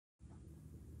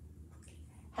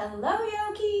Hello,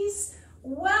 Yogis!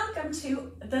 Welcome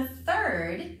to the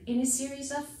third in a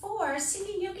series of 4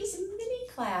 Singing Yogis mini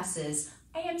classes.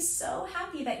 I am so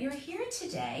happy that you're here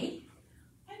today.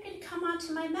 I'm going to come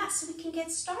onto my mat so we can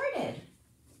get started.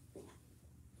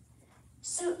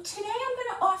 So today I'm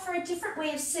going to offer a different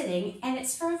way of sitting, and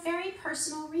it's for a very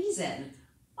personal reason.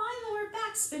 My lower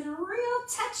back's been real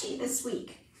touchy this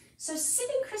week. So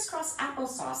sitting crisscross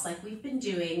applesauce like we've been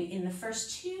doing in the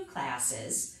first 2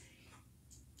 classes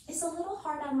is a little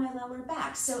hard on my lower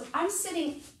back. So I'm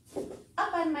sitting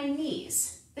up on my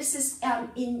knees. This is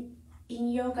in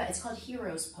yoga, it's called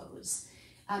hero's pose.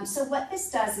 So what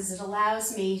this does is it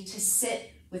allows me to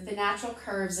sit with the natural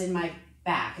curves in my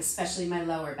back, especially my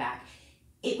lower back.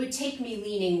 It would take me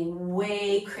leaning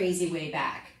way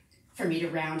back for me to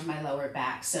round my lower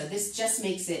back. So this just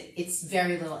makes it's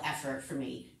very little effort for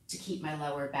me to keep my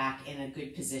lower back in a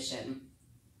good position.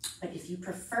 But if you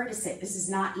prefer to sit, this is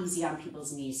not easy on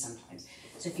people's knees sometimes.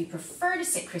 So if you prefer to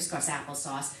sit crisscross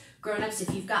applesauce, grown-ups,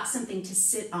 if you've got something to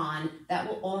sit on, that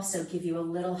will also give you a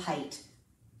little height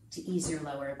to ease your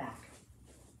lower back.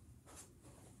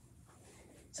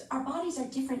 So our bodies are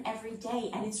different every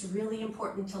day, and it's really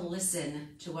important to listen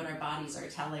to what our bodies are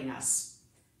telling us.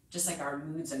 Just like our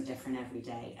moods are different every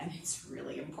day, and it's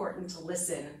really important to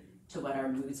listen to what our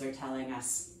moods are telling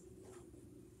us.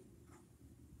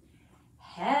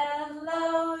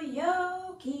 Hello,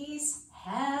 Yogis.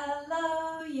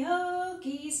 Hello,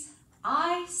 Yogis.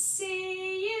 I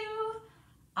see you.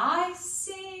 I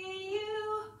see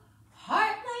you.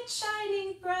 Heart light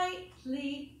shining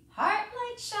brightly. Heart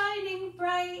light shining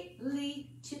brightly.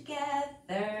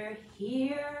 Together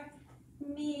here,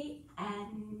 me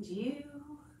and you.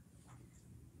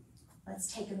 Let's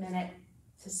take a minute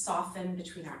to soften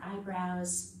between our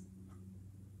eyebrows.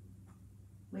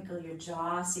 Wiggle your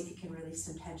jaw, see if you can release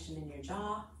some tension in your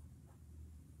jaw.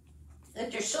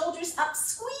 Lift your shoulders up,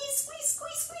 squeeze, squeeze,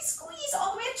 squeeze, squeeze, squeeze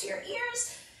all the way up to your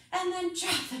ears, and then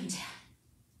drop them down.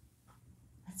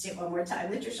 Let's do it one more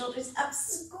time. Lift your shoulders up,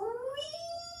 squeeze,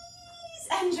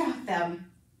 and drop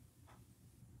them.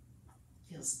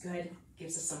 Feels good,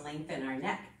 gives us some length in our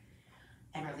neck,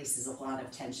 and releases a lot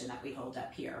of tension that we hold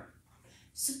up here.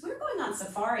 So we're going on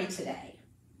safari today.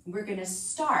 We're gonna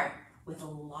start with a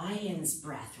lion's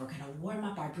breath. We're gonna warm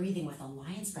up our breathing with a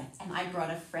lion's breath, and I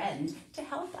brought a friend to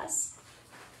help us.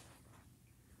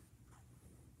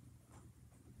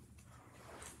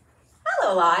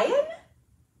 Hello, Lion.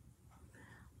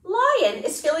 Lion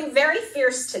is feeling very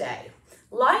fierce today.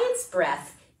 Lion's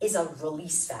breath is a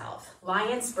release valve.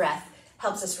 Lion's breath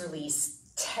helps us release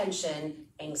tension,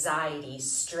 anxiety,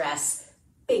 stress,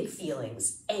 big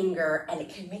feelings, anger, and it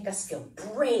can make us feel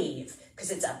brave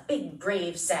because it's a big,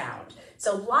 brave sound.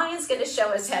 So Lion's gonna show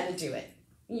us how to do it.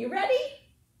 You ready?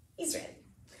 He's ready.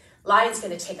 Lion's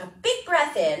gonna take a big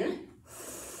breath in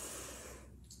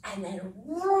and then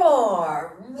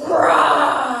roar, roar.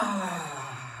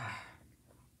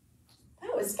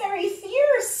 That was very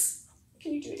fierce.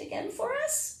 Can you do it again for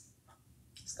us?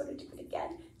 He's gonna do it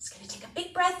again. He's gonna take a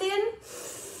big breath in.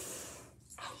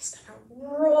 He's gonna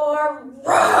roar,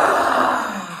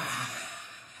 roar.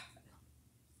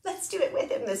 Let's do it with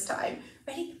him this time.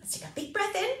 Ready? Let's take a big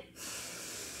breath in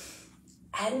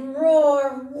and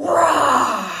roar,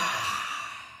 roar.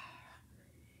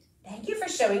 Thank you for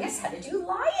showing us how to do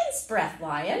lion's breath,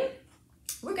 Lion.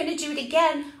 We're gonna do it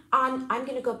again I'm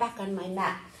gonna go back on my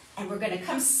mat, and we're gonna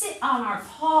come sit on our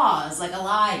paws like a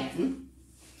lion.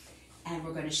 And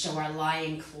we're gonna show our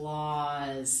lion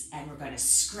claws, and we're gonna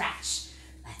scratch.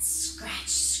 Let's scratch,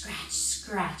 scratch,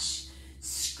 scratch,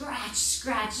 scratch,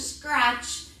 scratch,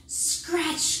 scratch,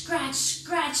 scratch, scratch,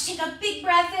 scratch. Take a big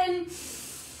breath in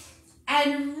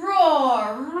and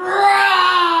roar, roar.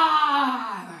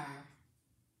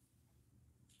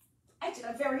 I did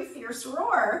a very fierce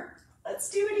roar. Let's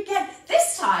do it again.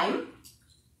 This time,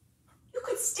 you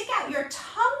could stick out your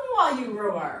tongue while you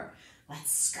roar.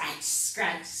 Let's scratch,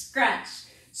 scratch, scratch,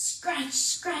 scratch,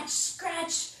 scratch,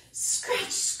 scratch. Scratch,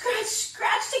 scratch,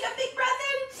 scratch. Take a big breath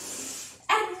in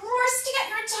and roar, stick out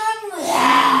your tongue.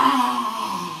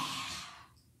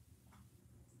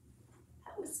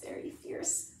 That was very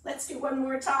fierce. Let's do one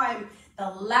more time. The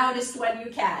loudest one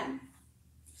you can.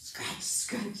 Scratch,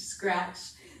 scratch,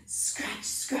 scratch. Scratch,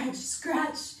 scratch,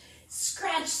 scratch.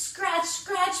 Scratch, scratch,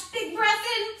 scratch. Big breath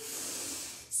in.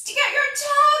 Stick out your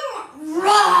tongue.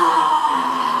 Roar.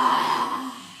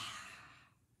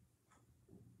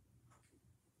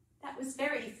 That was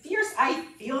very fierce. I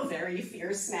feel very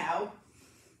fierce now.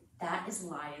 That is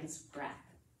lion's breath.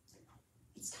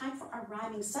 It's time for our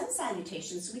rhyming sun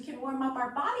salutation so we can warm up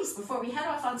our bodies before we head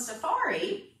off on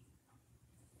safari.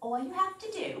 All you have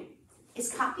to do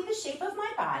is copy the shape of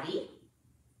my body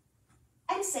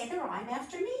and say the rhyme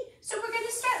after me. So we're going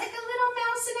to start like a little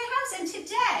mouse in a house. And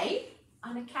today,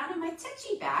 on account of my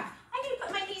tetchy back, I'm going to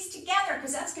put my knees together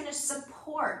because that's going to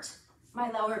support my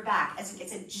lower back as it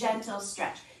gets a gentle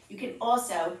stretch. You can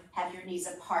also have your knees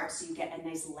apart so you get a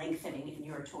nice lengthening in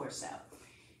your torso.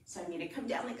 So I'm going to come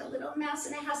down like a little mouse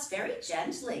in a house very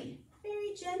gently,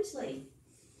 very gently.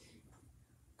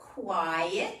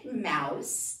 Quiet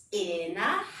mouse in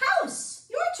a house.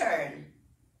 Your turn.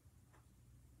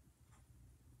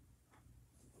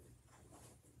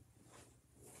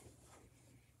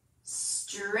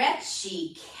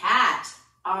 Stretchy cat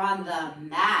on the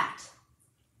mat.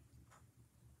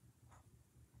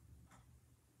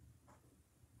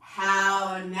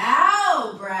 How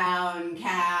now, brown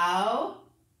cow?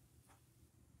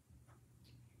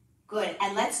 Good,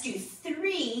 and let's do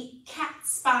 3 cat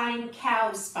spine,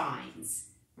 cow spines.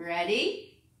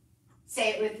 Ready?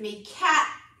 Say it with me. Cat,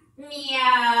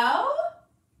 meow.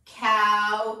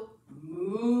 Cow,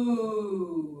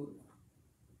 moo.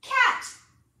 Cat,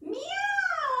 meow.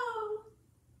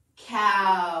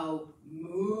 Cow,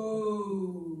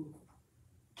 moo.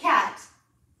 Cat,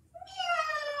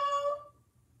 meow.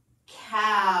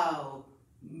 Cow,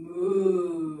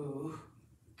 moo.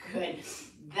 Good.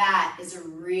 That is a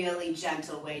really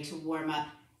gentle way to warm up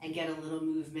and get a little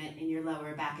movement in your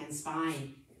lower back and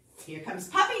spine. Here comes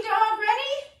puppy dog.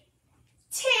 Ready?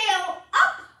 Tail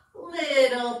up,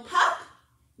 little pup.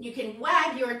 You can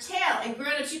wag your tail, and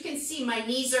grown-ups, you can see my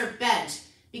knees are bent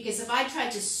because if I try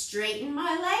to straighten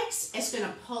my legs, it's going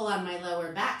to pull on my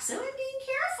lower back, so I'm being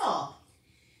careful.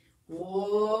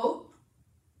 Whoa.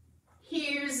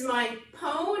 Here's my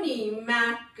pony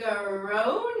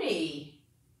macaroni.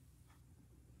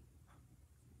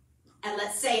 And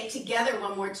let's say it together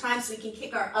one more time so we can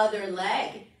kick our other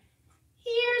leg.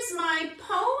 Here's my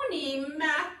pony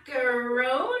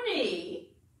macaroni.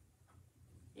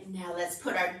 And now let's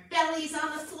put our bellies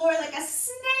on the floor like a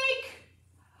snake.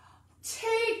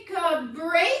 Take a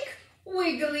break,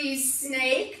 wiggly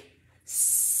snake.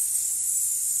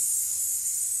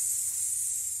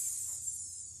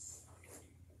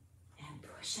 And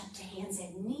push up to hands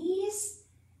and knees.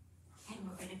 And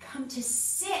we're going to come to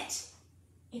sit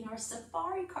in our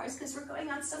safari cars because we're going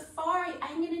on safari.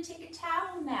 I'm going to take a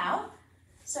towel now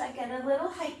so I get a little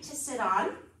height to sit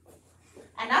on.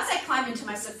 And as I climb into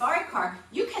my safari car,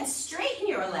 you can straighten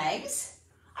your legs.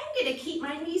 I'm going to keep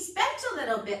my knees bent a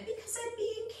little bit because I'm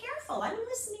being careful. I'm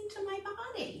listening to my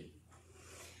body.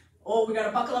 Oh, we got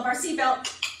to buckle up our seatbelt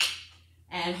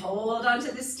and hold onto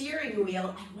the steering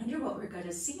wheel. I wonder what we're going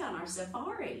to see on our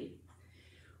safari.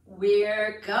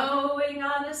 We're going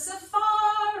on a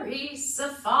safari,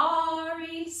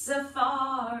 safari,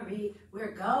 safari.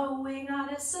 We're going on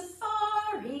a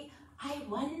safari. I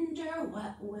wonder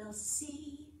what we'll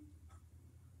see.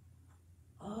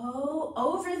 Oh,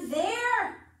 over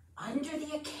there, under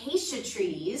the acacia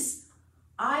trees,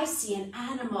 I see an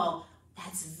animal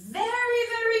that's very,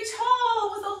 very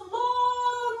tall with a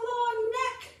long, long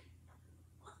neck.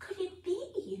 What could it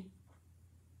be?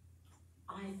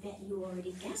 I bet you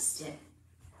already guessed it.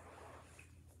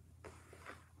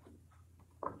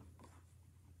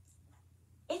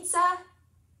 It's a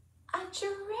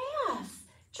giraffe.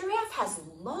 Giraffe has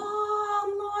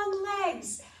long, long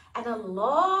legs and a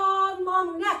long,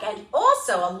 long neck and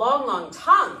also a long, long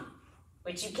tongue,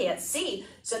 which you can't see,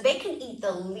 so they can eat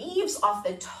the leaves off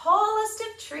the tallest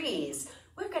of trees.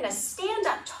 We're gonna stand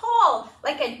up tall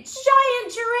like a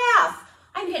giant giraffe.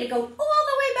 I'm gonna go all the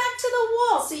way back to the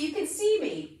wall so you can see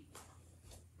me.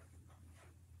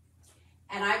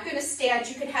 And I'm gonna stand,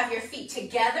 you can have your feet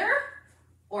together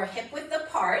or hip width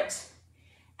apart.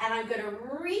 And I'm gonna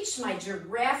reach my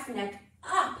giraffe neck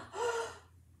up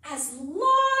as long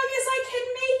as I can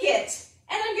make it.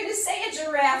 And I'm gonna say a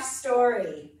giraffe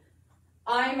story.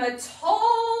 I'm a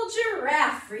tall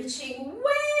giraffe reaching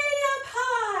way up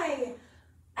high.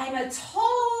 I'm a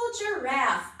tall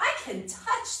giraffe. I can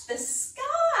touch the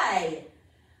sky.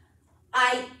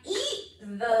 I eat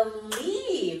the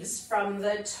leaves from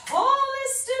the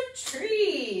tallest of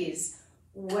trees.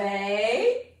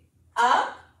 Way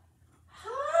up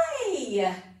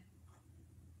high.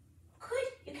 Good.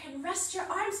 You can rest your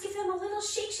arms, give them a little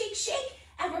shake, shake, shake.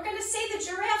 And we're going to say the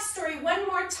giraffe story one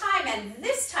more time. And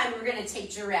this time we're going to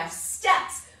take giraffe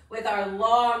steps with our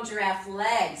long giraffe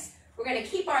legs. We're going to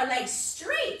keep our legs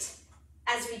straight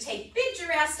as we take big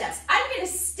giraffe steps. I'm going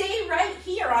to stay right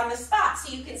here on the spot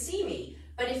so you can see me.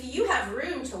 But if you have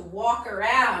room to walk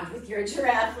around with your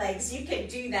giraffe legs, you can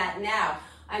do that now.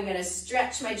 I'm going to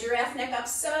stretch my giraffe neck up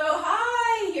so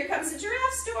high. Here comes the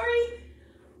giraffe story.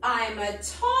 I'm a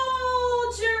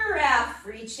tall giraffe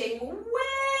reaching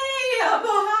way up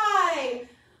high.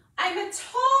 I'm a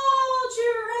tall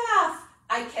giraffe.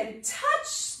 I can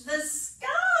touch the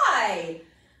sky.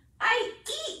 I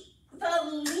eat the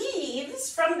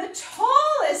leaves from the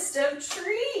tallest of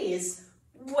trees,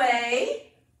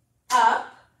 way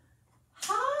up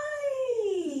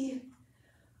high.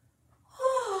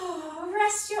 Oh,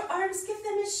 rest your arms, give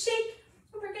them a shake.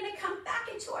 We're going to come back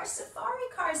into our safari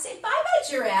car. Say bye-bye,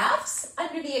 giraffes,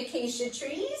 under the acacia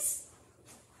trees.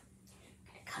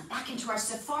 We're going to come back into our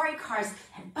safari cars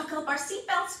and buckle up our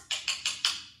seatbelts.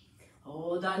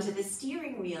 Hold on to the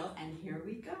steering wheel, and here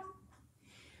we go.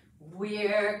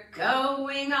 We're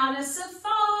going on a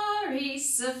safari,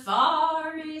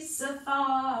 safari,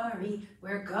 safari.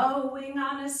 We're going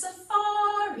on a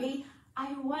safari.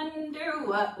 I wonder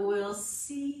what we'll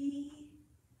see.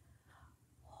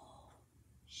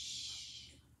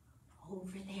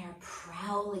 Over there,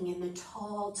 prowling in the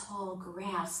tall, tall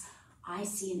grass, I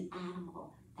see an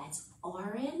animal that's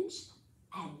orange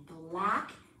and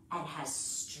black and has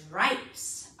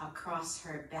stripes across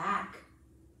her back.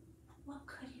 What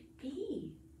could it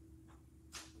be?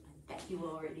 I bet you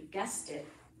already guessed it.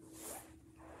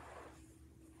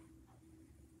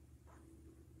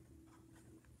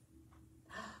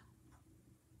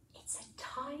 It's a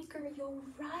tiger, you're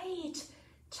right.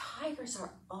 Tigers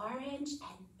are orange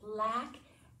and black,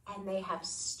 and they have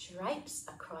stripes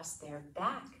across their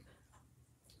back.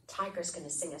 Tiger's going to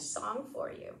sing a song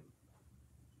for you.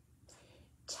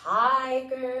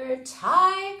 Tiger,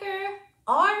 tiger,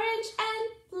 orange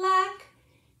and black,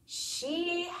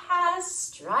 she has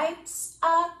stripes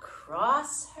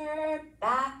across her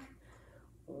back.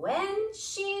 When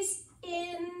she's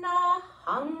in a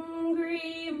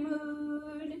hungry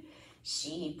mood,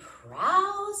 she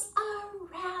prowls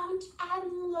around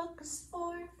and looks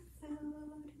for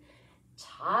food.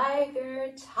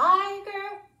 Tiger,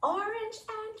 tiger, orange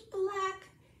and black,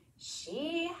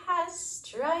 she has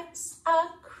stripes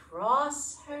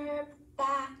across her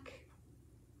back.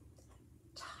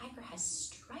 Tiger has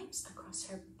stripes across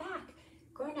her back.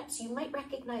 Grown-ups, you might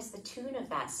recognize the tune of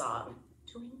that song.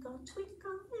 Twinkle,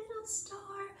 twinkle, little star.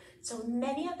 So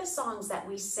many of the songs that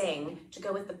we sing to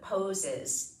go with the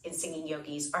poses in singing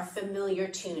yogis are familiar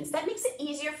tunes. That makes it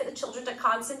easier for the children to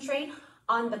concentrate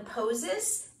on the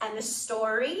poses and the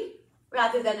story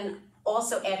rather than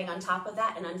also adding on top of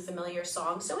that an unfamiliar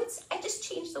song. So I just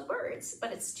changed the words,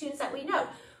 but it's tunes that we know.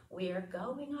 We're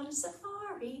going on a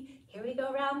safari. Here we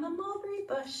go around the mulberry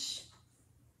bush.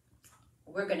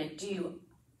 We're gonna do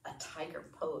a tiger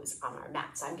pose on our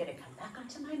mat. So I'm gonna come back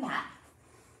onto my mat.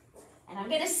 And I'm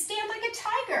going to stand like a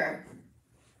tiger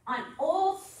on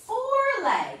all four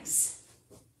legs.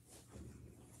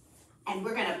 And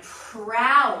we're going to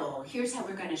prowl. Here's how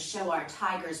we're going to show our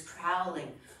tigers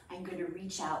prowling. I'm going to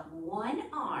reach out one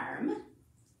arm,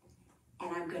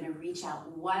 and I'm going to reach out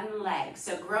one leg.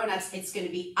 So grown-ups, it's going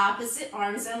to be opposite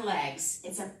arms and legs.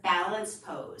 It's a balance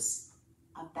pose,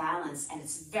 a balance, and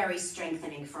it's very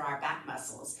strengthening for our back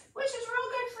muscles, which is real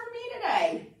good for me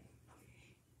today.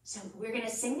 So we're going to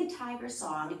sing the tiger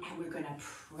song, and we're going to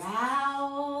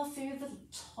prowl through the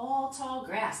tall, tall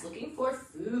grass looking for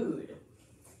food.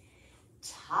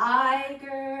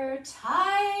 Tiger,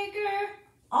 tiger,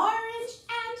 orange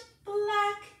and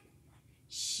black,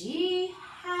 she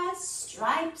has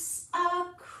stripes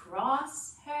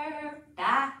across her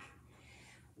back.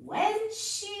 When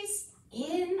she's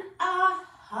in a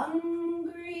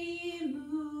hungry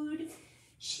mood,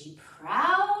 she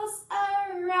prowls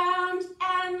around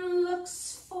and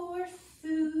looks for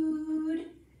food.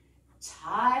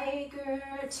 Tiger,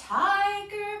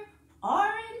 tiger,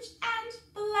 orange and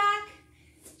black,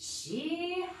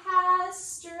 she has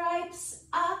stripes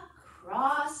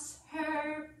across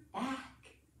her back.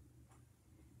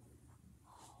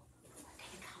 We're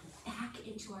going to come back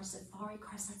into our safari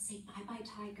cars. Let's say bye-bye,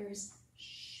 tigers.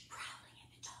 Prowling in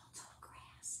the tall, tall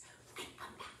grass. We're going to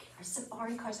come back in our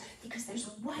safari cars because there's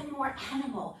one more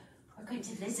animal we're going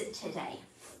to visit today.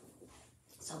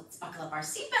 So let's buckle up our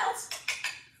seatbelts.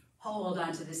 Hold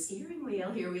on to the steering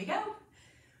wheel. Here we go.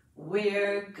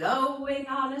 We're going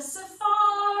on a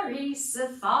safari,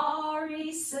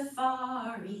 safari,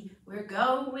 safari. We're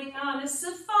going on a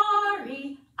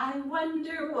safari. I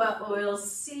wonder what we'll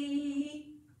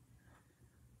see.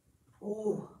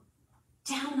 Oh,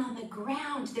 down on the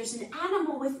ground, there's an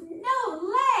animal with no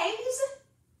legs.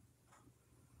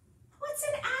 What's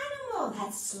an animal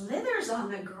that slithers on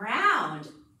the ground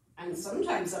and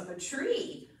sometimes up a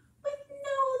tree with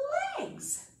no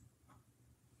legs?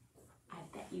 I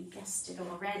bet you guessed it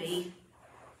already.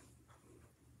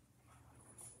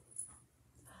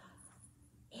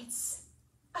 It's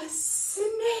a A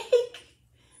snake.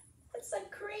 That's a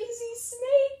crazy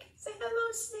snake. Say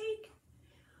hello, snake.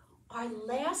 Our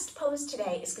last pose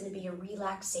today is going to be a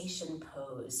relaxation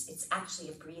pose. It's actually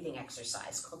a breathing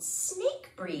exercise called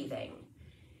snake breathing.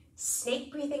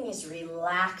 Snake breathing is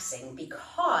relaxing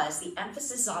because the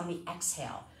emphasis is on the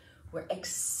exhale. We're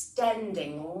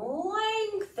extending,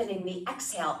 lengthening the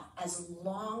exhale as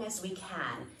long as we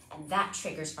can, and that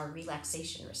triggers our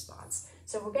relaxation response.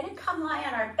 So we're going to come lie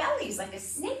on our bellies like a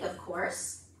snake, of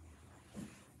course.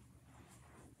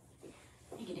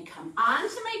 I'm going to come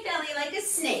onto my belly like a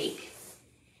snake.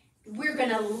 We're going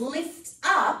to lift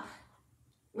up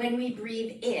when we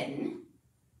breathe in,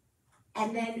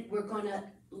 and then we're going to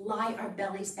lie our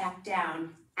bellies back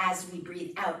down as we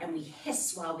breathe out, and we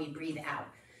hiss while we breathe out.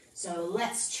 So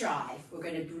let's try. We're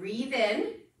going to breathe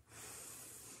in.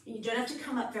 You don't have to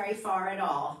come up very far at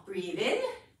all. Breathe in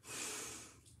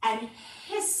and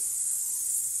hiss.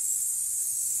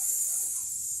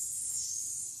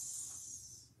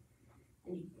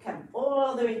 And you come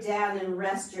all the way down and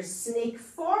rest your snake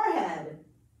forehead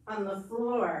on the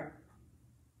floor.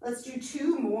 Let's do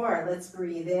 2 more. Let's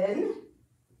breathe in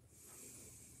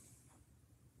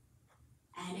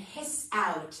and hiss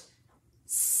out.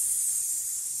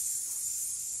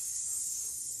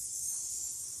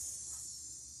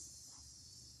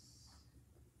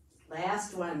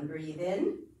 Last one, breathe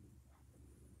in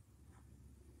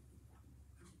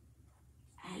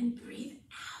and breathe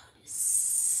out.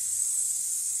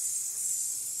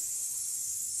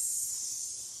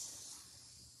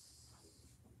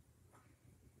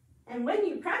 And when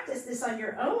you practice this on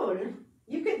your own,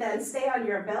 you could then stay on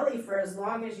your belly for as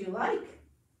long as you like.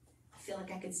 I feel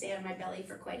like I could stay on my belly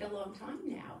for quite a long time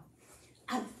now.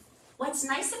 What's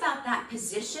nice about that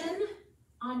position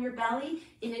on your belly,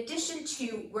 in addition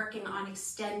to working on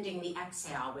extending the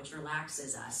exhale, which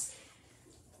relaxes us,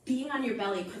 being on your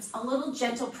belly puts a little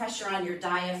gentle pressure on your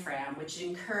diaphragm, which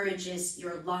encourages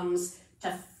your lungs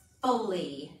to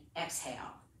fully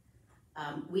exhale.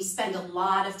 We spend a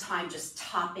lot of time just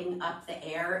topping up the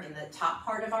air in the top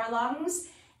part of our lungs,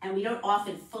 and we don't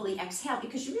often fully exhale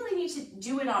because you really need to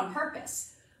do it on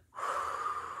purpose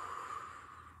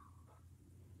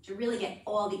to really get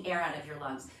all the air out of your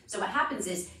lungs. So what happens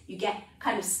is you get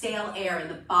kind of stale air in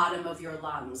the bottom of your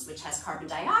lungs, which has carbon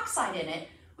dioxide in it,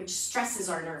 which stresses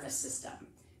our nervous system.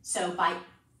 So by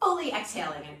fully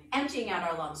exhaling and emptying out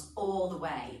our lungs all the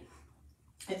way,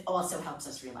 it also helps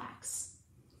us relax.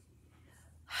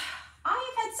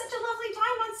 I have had such a lovely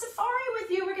time on safari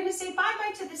with you. We're gonna say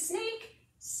bye-bye to the snake,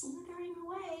 slithering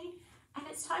away, and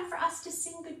it's time for us to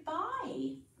sing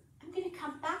goodbye. I'm gonna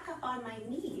come back up on my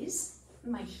knees,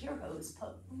 my hero's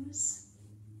pose.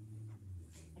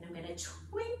 And I'm gonna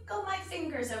twinkle my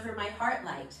fingers over my heart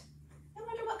light. I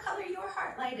wonder what color your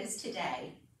heart light is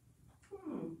today.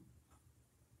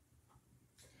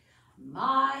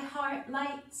 My heart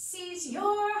light sees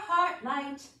your heart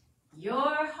light,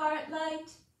 your heart light,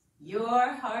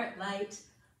 your heart light.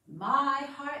 My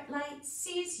heart light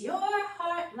sees your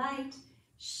heart light,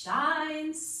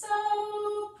 shines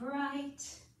so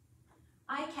bright.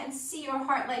 I can see your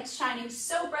heart light shining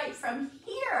so bright from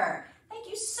here. Thank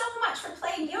you so much for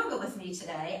playing yoga with me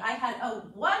today. I had a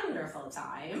wonderful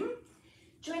time.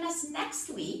 Join us next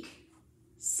week,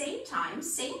 same time,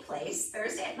 same place,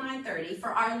 Thursday at 9:30 for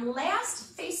our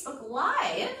last Facebook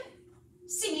Live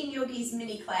Singing Yogis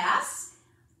mini class.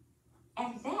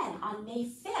 And then on May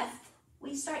 5th,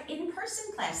 we start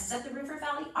in-person classes at the River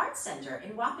Valley Art Center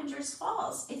in Wappingers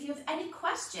Falls. If you have any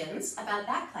questions about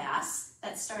that class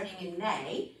that's starting in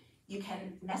May, you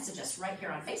can message us right here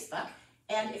on Facebook.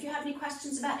 And if you have any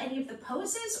questions about any of the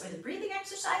poses or the breathing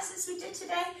exercises we did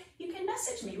today, you can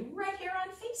message me right here on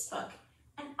Facebook.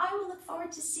 And I will look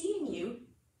forward to seeing you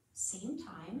same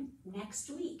time next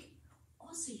week.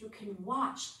 Also, you can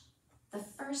watch the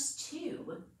first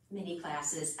 2 mini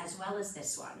classes as well as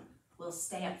this one. Will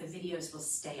stay up, the videos will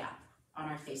stay up on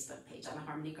our Facebook page, on the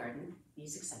Harmony Garden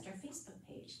Music Center Facebook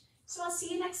page. So I'll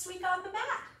see you next week on the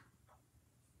mat.